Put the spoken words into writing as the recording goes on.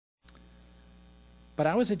But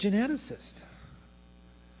I was a geneticist.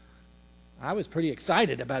 I was pretty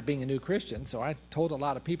excited about being a new Christian, so I told a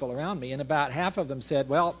lot of people around me, and about half of them said,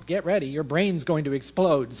 well, get ready, your brain's going to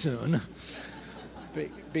explode soon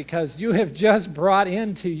because you have just brought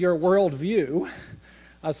into your worldview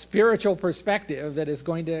a spiritual perspective that is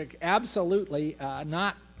going to absolutely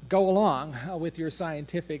not go along with your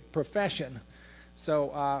scientific profession.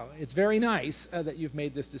 So it's very nice that you've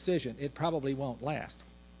made this decision. It probably won't last.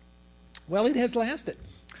 Well, it has lasted,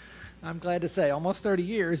 I'm glad to say, almost 30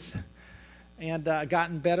 years, and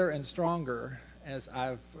gotten better and stronger as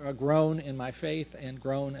I've grown in my faith and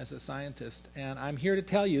grown as a scientist. And I'm here to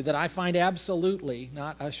tell you that I find absolutely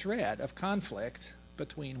not a shred of conflict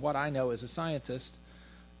between what I know as a scientist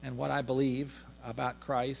and what I believe about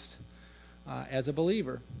Christ as a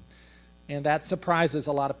believer. And that surprises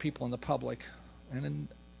a lot of people in the public. And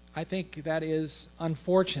I think that is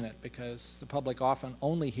unfortunate because the public often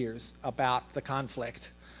only hears about the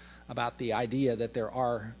conflict, about the idea that there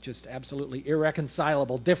are just absolutely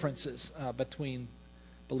irreconcilable differences between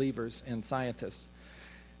believers and scientists.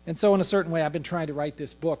 And so in a certain way, I've been trying to write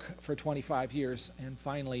this book for 25 years, and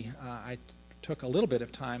finally I took a little bit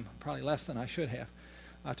of time, probably less than I should have,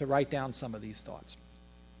 to write down some of these thoughts.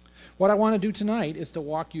 What I want to do tonight is to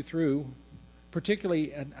walk you through,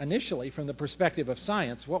 particularly initially from the perspective of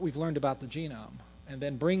science, what we've learned about the genome, and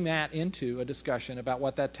then bring that into a discussion about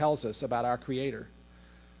what that tells us about our Creator.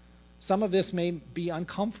 Some of this may be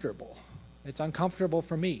uncomfortable. It's uncomfortable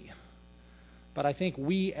for me. But I think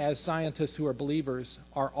we as scientists who are believers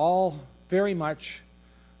are all very much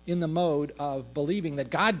in the mode of believing that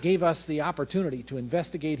God gave us the opportunity to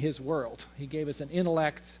investigate His world. He gave us an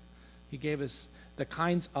intellect. He gave us the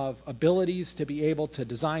kinds of abilities to be able to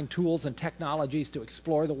design tools and technologies to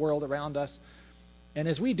explore the world around us. And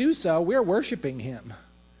as we do so, we're worshiping Him.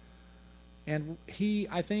 And He,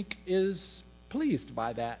 I think, is pleased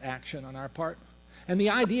by that action on our part. And the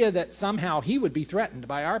idea that somehow He would be threatened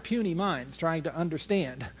by our puny minds trying to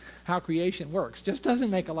understand how creation works just doesn't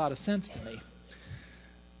make a lot of sense to me.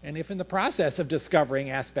 And if in the process of discovering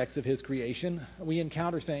aspects of His creation, we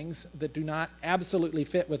encounter things that do not absolutely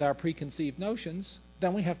fit with our preconceived notions,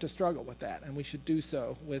 then we have to struggle with that, and we should do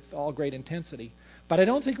so with all great intensity. But I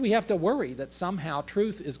don't think we have to worry that somehow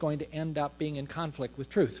truth is going to end up being in conflict with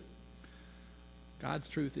truth. God's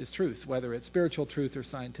truth is truth, whether it's spiritual truth or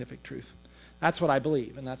scientific truth. That's what I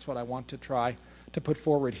believe, and that's what I want to try to put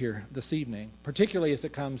forward here this evening, particularly as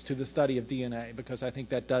it comes to the study of DNA, because I think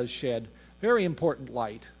that does shed very important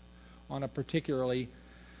light on a particularly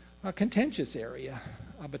contentious area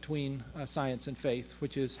between science and faith,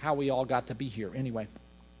 which is how we all got to be here anyway.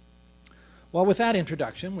 Well, with that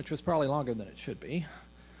introduction, which was probably longer than it should be,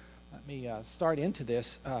 let me start into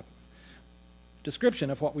this description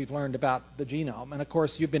of what we've learned about the genome. And of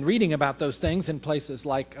course, you've been reading about those things in places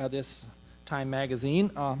like this Time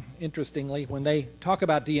magazine. Interestingly, when they talk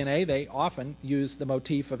about DNA, they often use the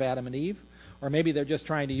motif of Adam and Eve. Or maybe they're just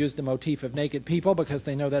trying to use the motif of naked people because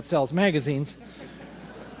they know that sells magazines.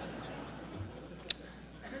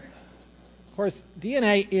 Of course,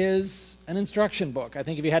 DNA is an instruction book. I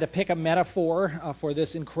think if you had to pick a metaphor for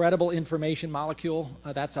this incredible information molecule,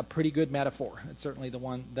 that's a pretty good metaphor. It's certainly the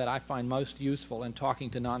one that I find most useful in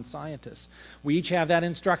talking to non-scientists. We each have that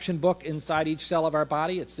instruction book inside each cell of our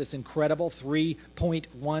body. It's this incredible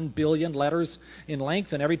 3.1 billion letters in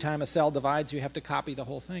length, and every time a cell divides, you have to copy the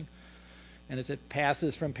whole thing. And as it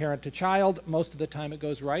passes from parent to child, most of the time it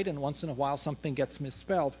goes right, and once in a while something gets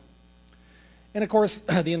misspelled. And of course,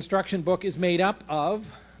 the instruction book is made up of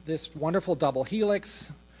this wonderful double helix,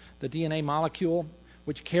 the DNA molecule,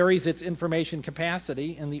 which carries its information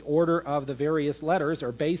capacity in the order of the various letters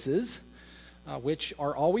or bases, which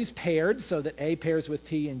are always paired so that A pairs with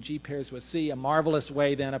T and G pairs with C, a marvelous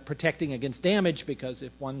way then of protecting against damage, because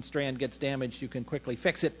if one strand gets damaged, you can quickly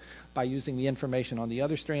fix it by using the information on the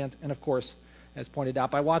other strand. And of course, as pointed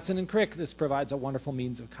out by Watson and Crick, this provides a wonderful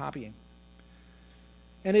means of copying.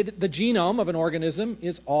 And the genome of an organism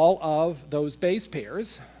is all of those base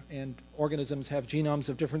pairs, and organisms have genomes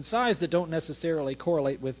of different size that don't necessarily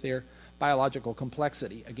correlate with their biological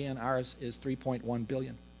complexity. Again, ours is 3.1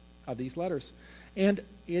 billion of these letters. And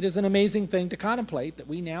it is an amazing thing to contemplate that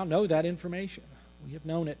we now know that information. We have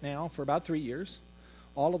known it now for about 3 years.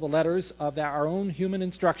 All of the letters of our own human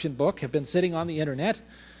instruction book have been sitting on the internet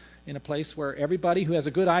in a place where everybody who has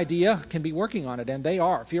a good idea can be working on it, and they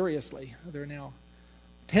are furiously. There are now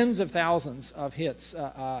tens of thousands of hits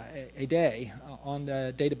a day on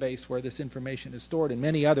the database where this information is stored, and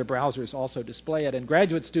many other browsers also display it. And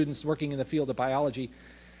graduate students working in the field of biology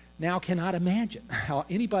now cannot imagine how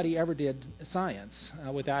anybody ever did science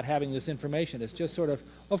without having this information. It's just sort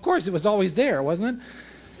of course it was always there, wasn't it?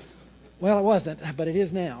 Well, it wasn't, but it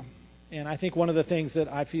is now. And I think one of the things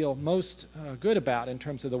that I feel most good about in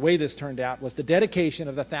terms of the way this turned out was the dedication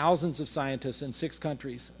of the thousands of scientists in 6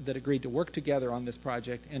 countries that agreed to work together on this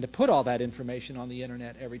project and to put all that information on the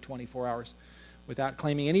internet every 24 hours without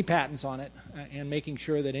claiming any patents on it, and making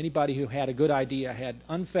sure that anybody who had a good idea had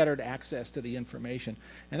unfettered access to the information.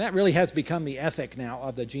 And that really has become the ethic now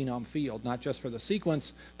of the genome field, not just for the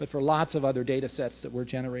sequence, but for lots of other data sets that we're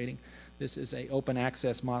generating. This is an open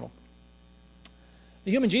access model.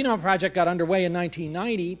 The Human Genome Project got underway in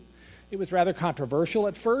 1990. It was rather controversial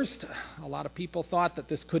at first. A lot of people thought that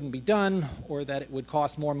this couldn't be done, or that it would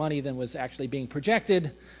cost more money than was actually being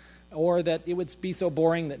projected, or that it would be so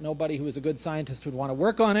boring that nobody who was a good scientist would want to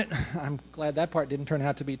work on it. I'm glad that part didn't turn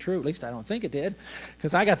out to be true. At least I don't think it did,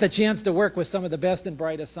 because I got the chance to work with some of the best and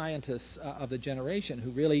brightest scientists of the generation who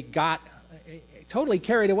really got totally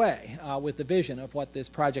carried away with the vision of what this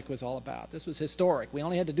project was all about. This was historic. We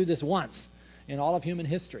only had to do this once in all of human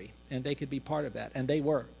history, and they could be part of that, and they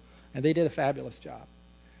were. And they did a fabulous job.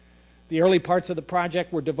 The early parts of the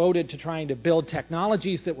project were devoted to trying to build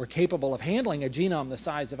technologies that were capable of handling a genome the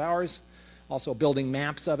size of ours, also building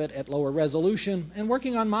maps of it at lower resolution, and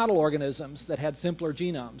working on model organisms that had simpler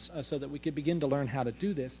genomes so that we could begin to learn how to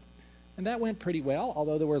do this. And that went pretty well,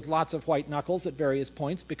 although there was lots of white knuckles at various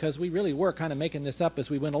points, because we really were kind of making this up as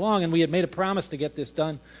we went along, and we had made a promise to get this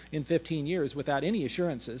done in 15 years without any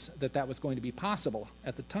assurances that that was going to be possible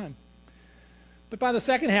at the time. But by the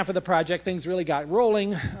second half of the project, things really got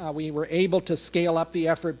rolling. We were able to scale up the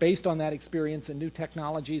effort based on that experience and new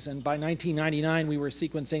technologies, and by 1999 we were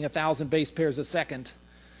sequencing 1,000 base pairs a second,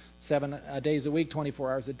 7 days a week,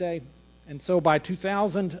 24 hours a day. And so by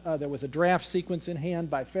 2000, there was a draft sequence in hand.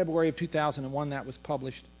 By February of 2001, that was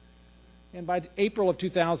published. And by April of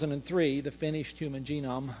 2003, the finished human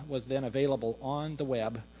genome was then available on the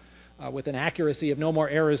web with an accuracy of no more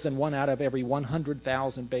errors than 1 out of every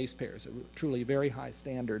 100,000 base pairs, a truly very high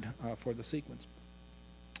standard for the sequence.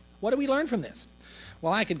 What did we learn from this?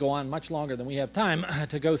 Well, I could go on much longer than we have time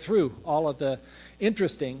to go through all of the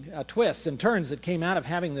interesting twists and turns that came out of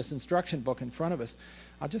having this instruction book in front of us.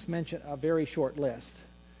 I'll just mention a very short list.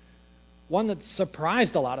 One that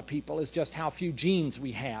surprised a lot of people is just how few genes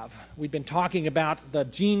we have. We've been talking about the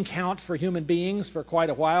gene count for human beings for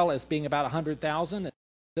quite a while as being about 100,000.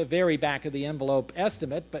 The very back of the envelope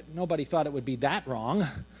estimate, but nobody thought it would be that wrong.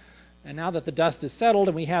 And now that the dust is settled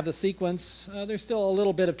and we have the sequence, there's still a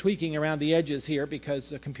little bit of tweaking around the edges here,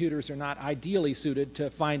 because computers are not ideally suited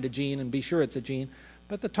to find a gene and be sure it's a gene.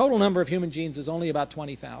 But the total number of human genes is only about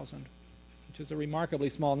 20,000, which is a remarkably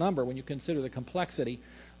small number when you consider the complexity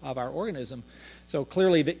of our organism. So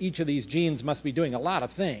clearly each of these genes must be doing a lot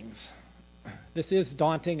of things. This is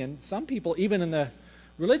daunting, and some people, even in the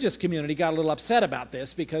religious community, got a little upset about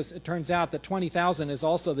this, because it turns out that 20,000 is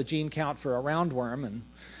also the gene count for a roundworm, and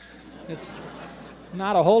it's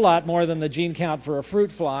not a whole lot more than the gene count for a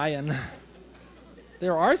fruit fly. And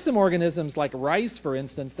there are some organisms like rice, for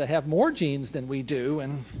instance, that have more genes than we do.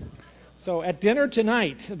 And so at dinner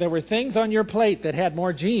tonight, there were things on your plate that had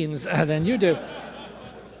more genes than you do.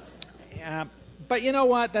 But you know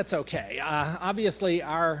what? That's okay. Obviously,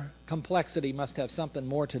 our complexity must have something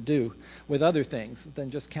more to do with other things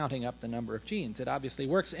than just counting up the number of genes. It obviously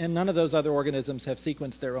works, and none of those other organisms have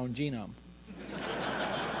sequenced their own genome.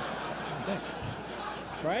 Okay.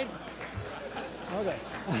 Right? Okay.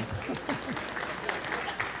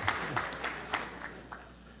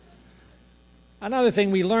 Another thing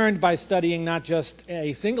we learned by studying not just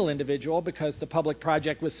a single individual, because the public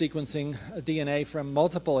project was sequencing DNA from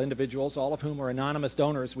multiple individuals, all of whom were anonymous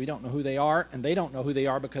donors. We don't know who they are, and they don't know who they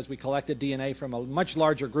are, because we collected DNA from a much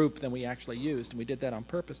larger group than we actually used, and we did that on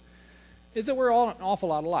purpose, is that we're all an awful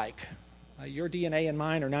lot alike. Your DNA and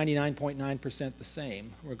mine are 99.9% the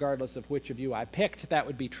same. Regardless of which of you I picked, that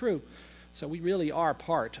would be true. So we really are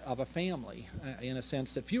part of a family in a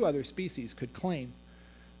sense that few other species could claim.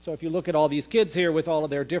 So if you look at all these kids here with all of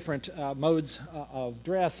their different modes of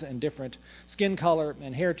dress and different skin color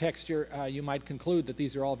and hair texture, you might conclude that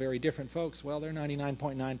these are all very different folks. Well, they're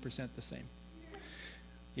 99.9% the same.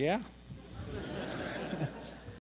 Yeah?